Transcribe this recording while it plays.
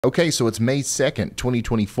Okay, so it's May 2nd,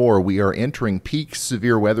 2024. We are entering peak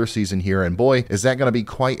severe weather season here, and boy, is that going to be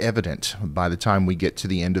quite evident by the time we get to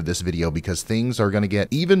the end of this video, because things are going to get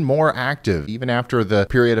even more active. Even after the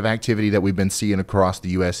period of activity that we've been seeing across the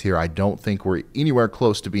U.S. here, I don't think we're anywhere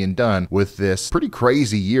close to being done with this pretty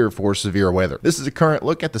crazy year for severe weather. This is a current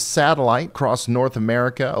look at the satellite across North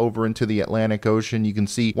America over into the Atlantic Ocean. You can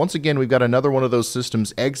see, once again, we've got another one of those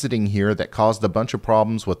systems exiting here that caused a bunch of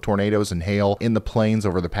problems with tornadoes and hail in the plains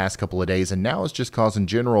over the past couple of days, and now it's just causing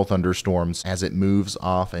general thunderstorms as it moves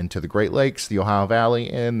off into the Great Lakes, the Ohio Valley,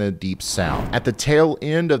 and the deep south. At the tail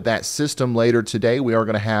end of that system later today, we are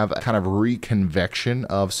going to have a kind of reconvection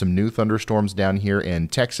of some new thunderstorms down here in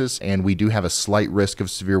Texas, and we do have a slight risk of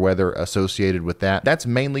severe weather associated with that. That's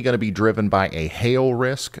mainly going to be driven by a hail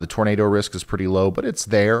risk. The tornado risk is pretty low, but it's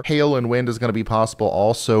there. Hail and wind is going to be possible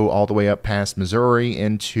also all the way up past Missouri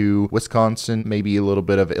into Wisconsin, maybe a little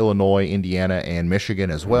bit of Illinois, Indiana, and Michigan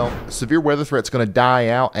as well. Severe weather threat's going to die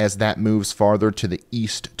out as that moves farther to the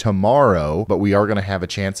east tomorrow, but we are going to have a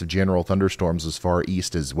chance of general thunderstorms as far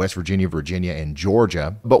east as West Virginia, Virginia, and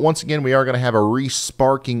Georgia. But once again, we are going to have a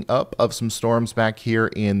re-sparking up of some storms back here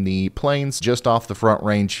in the plains, just off the front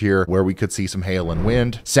range here, where we could see some hail and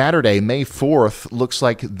wind. Saturday, May 4th, looks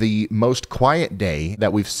like the most quiet day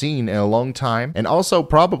that we've seen in a long time, and also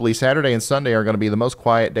probably Saturday and Sunday are going to be the most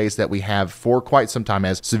quiet days that we have for quite some time,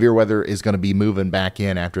 as severe weather is going to be moving back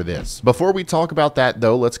in after this. Before we talk about that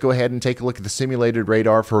though, let's go ahead and take a look at the simulated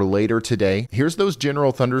radar for later today. Here's those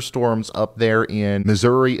general thunderstorms up there in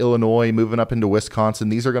Missouri, Illinois, moving up into Wisconsin.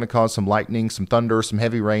 These are going to cause some lightning, some thunder, some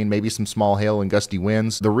heavy rain, maybe some small hail and gusty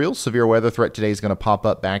winds. The real severe weather threat today is going to pop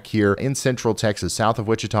up back here in central Texas, south of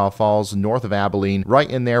Wichita Falls, north of Abilene. Right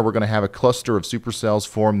in there, we're going to have a cluster of supercells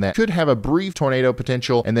form that could have a brief tornado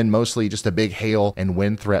potential, and then mostly just a big hail and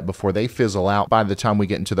wind threat before they fizzle out by the time we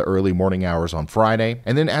get into the early morning hours on Friday.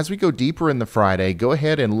 And then as we go deeper in the Friday, go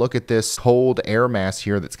ahead and look at this cold air mass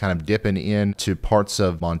here that's kind of dipping into parts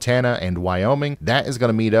of Montana and Wyoming. That is going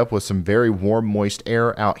to meet up with some very warm, moist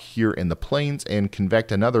air out here in the plains and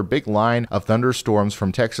convect another big line of thunderstorms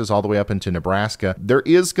from Texas all the way up into Nebraska. There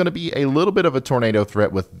is going to be a little bit of a tornado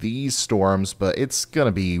threat with these storms, but it's going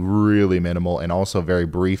to be really minimal and also very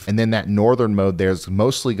brief. And then that northern mode, there's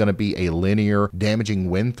mostly going to be a linear damaging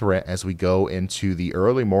wind threat as we go into the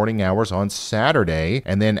early morning hours on Saturday.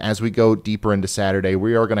 And then as we go deeper into Saturday,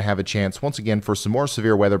 we are going to have a chance once again for some more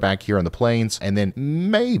severe weather back here in the plains. And then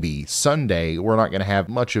maybe Sunday, we're not going to have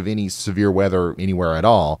much of any severe weather anywhere at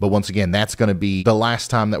all. But once again, that's going to be the last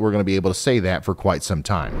time that we're going to be able to say that for quite some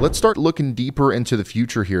time. Let's start looking deeper into the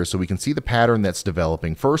future here so we can see the pattern that's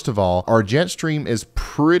developing. First of all, our jet stream is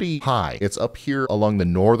pretty high. It's up here along the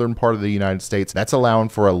northern part of the United States. That's allowing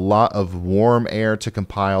for a lot of warm air to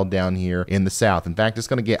compile down here in the south. In fact, it's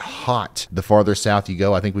going to get hot the farther south you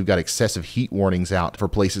go. I think we've got excessive heat warnings out for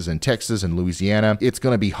places in Texas and Louisiana. It's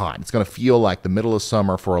going to be hot. It's going to feel like the middle of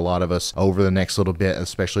summer for a lot of us over the next little bit,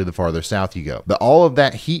 especially the farther south you go. But all of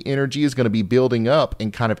that heat energy is going to be building up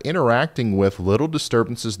and kind of interacting with little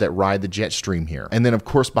disturbances that ride the jet stream here. And then of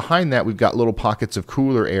course behind that, we've got little pockets of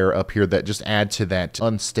cooler air up here that just add to that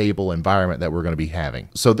unstable environment that we're going to be having.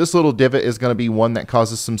 So this little divot is going to be one that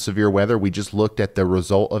causes some severe weather. We just looked at the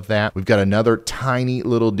result of that. We've got another tiny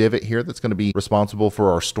little divot here that's going to be responsible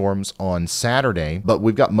for our storms on Saturday, but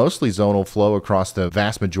we've got mostly zonal flow across the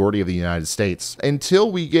vast majority of the United States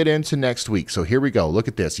until we get into next week. So here we go. Look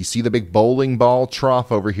at this. You see the big bowling ball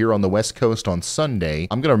trough over here on the West Coast on Sunday.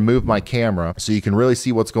 I'm going to move my camera so you can really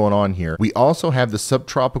see what's going on here. We also have the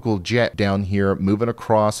subtropical jet down here moving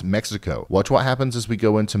across Mexico. Watch what happens as we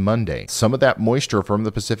go into Monday. Some of that moisture from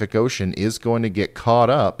the Pacific Ocean is going to get caught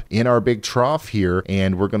up in our big trough here,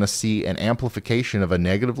 and we're going to see an amplification of a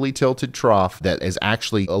negatively tilted trough that is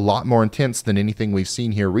actually a lot more intense than anything we've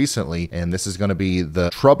seen here recently, and this is going to be the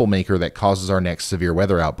troublemaker that causes our next severe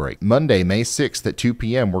weather outbreak. Monday, May 6th at 2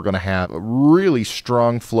 p.m., we're going to have a really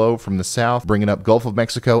strong flow from the south, bringing up Gulf of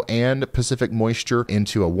Mexico and Pacific moisture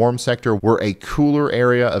into a warm sector where a cooler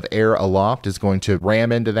area of air aloft is going to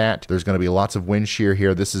ram into that. There's going to be lots of wind shear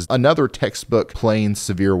here. This is another textbook plain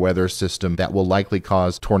severe weather system that will likely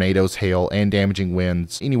cause tornadoes, hail, and damaging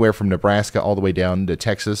winds anywhere from Nebraska all the way down to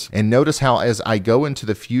Texas. And notice how as I go into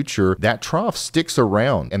the future, that trough sticks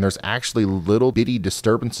around, and there's actually little bitty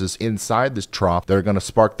disturbances inside this trough that are going to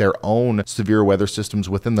spark their own severe weather systems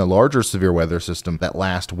within the larger severe weather system that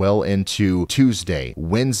last well into Tuesday,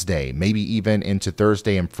 Wednesday, maybe even into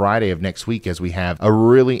Thursday and Friday of next week, as we have a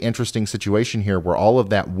really interesting situation here where all of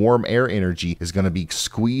that warm air energy is going to be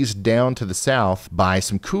squeezed down to the south by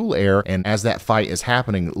some cool air, and as that fight is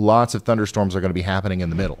happening, lots of thunderstorms are going to be happening in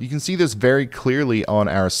the middle. You can see this very clearly on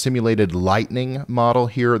our simulated light lightning model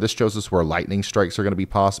here. This shows us where lightning strikes are going to be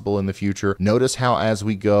possible in the future. Notice how as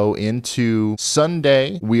we go into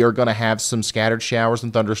Sunday, we are going to have some scattered showers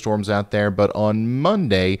and thunderstorms out there, but on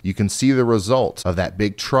Monday, you can see the result of that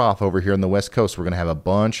big trough over here in the West Coast. We're going to have a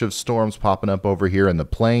bunch of storms popping up over here in the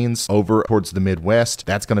plains, over towards the Midwest.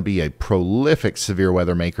 That's going to be a prolific severe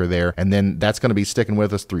weather maker there, and then that's going to be sticking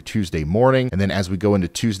with us through Tuesday morning, and then as we go into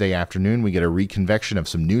Tuesday afternoon, we get a reconvection of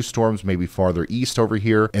some new storms, maybe farther east over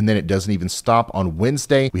here, and then it doesn't even stop on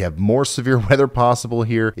Wednesday. We have more severe weather possible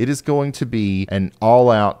here. It is going to be an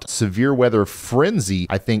all-out severe weather frenzy,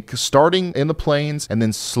 I think, starting in the plains and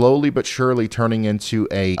then slowly but surely turning into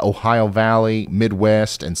a Ohio Valley,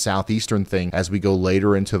 Midwest, and Southeastern thing as we go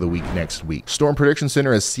later into the week next week. Storm Prediction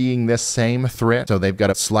Center is seeing this same threat, so they've got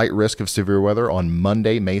a slight risk of severe weather on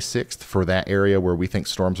Monday, May 6th for that area where we think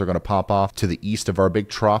storms are going to pop off to the east of our big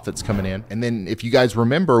trough that's coming in. And then if you guys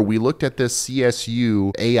remember, we looked at this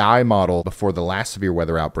CSU AI model before the last severe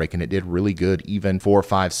weather outbreak, and it did really good even 4,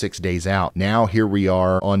 5, 6 days out. Now here we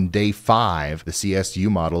are on day 5. The CSU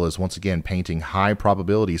model is once again painting high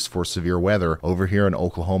probabilities for severe weather over here in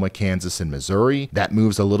Oklahoma, Kansas, and Missouri. That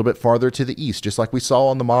moves a little bit farther to the east, just like we saw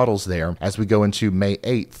on the models there as we go into May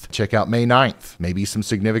 8th. Check out May 9th. Maybe some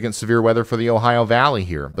significant severe weather for the Ohio Valley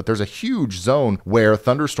here, but there's a huge zone where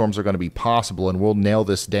thunderstorms are going to be possible, and we'll nail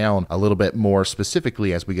this down a little bit more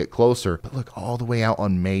specifically as we get closer. But look, all the way out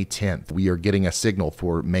on May 10th, we are getting a signal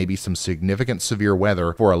for maybe some significant severe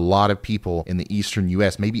weather for a lot of people in the eastern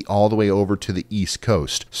U.S., maybe all the way over to the East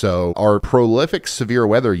Coast. So our prolific severe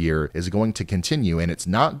weather year is going to continue, and it's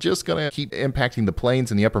not just going to keep impacting the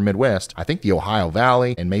plains and the upper Midwest. I think the Ohio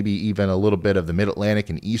Valley and maybe even a little bit of the Mid-Atlantic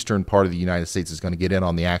and eastern part of the United States is going to get in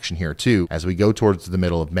on the action here too as we go towards the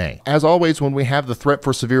middle of May. As always, when we have the threat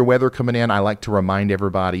for severe weather coming in, I like to remind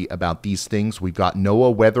everybody about these things. We've got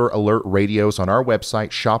NOAA weather alert radios on our website,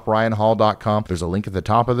 shopryanhall.com. There's a link at the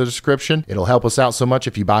top of the description. It'll help us out so much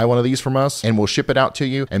if you buy one of these from us, and we'll ship it out to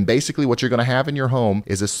you. And basically what you're going to have in your home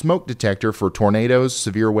is a smoke detector for tornadoes,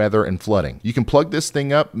 severe weather, and flooding. You can plug this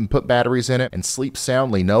thing up and put batteries in it and sleep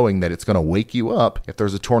soundly knowing that it's going to wake you up if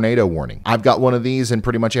there's a tornado warning. I've got one of these in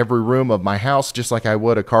pretty much every room of my house, just like I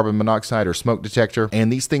would a carbon monoxide or smoke detector,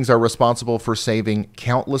 and these things are responsible for saving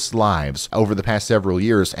countless lives over the past several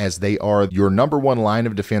years, as they are your #1 line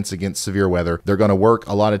of defense against severe weather. They're going to work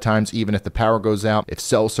a lot of times even if the power goes out, if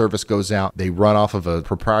cell service goes out. They run off of a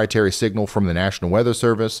proprietary signal from the National Weather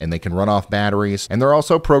Service, and they can run off batteries, and they're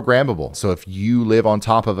also programmable. So if you live on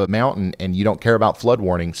top of a mountain and you don't care about flood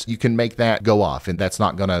warnings, you can make that go off, and that's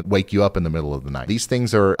not going to wake you up in the middle of the night. These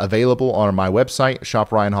things are available on my website,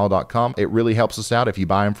 shopryanhall.com. It really helps us out if you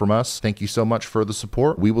buy them from us. Thank you so much for the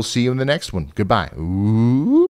support. We will see you in the next one. Goodbye. Ooh.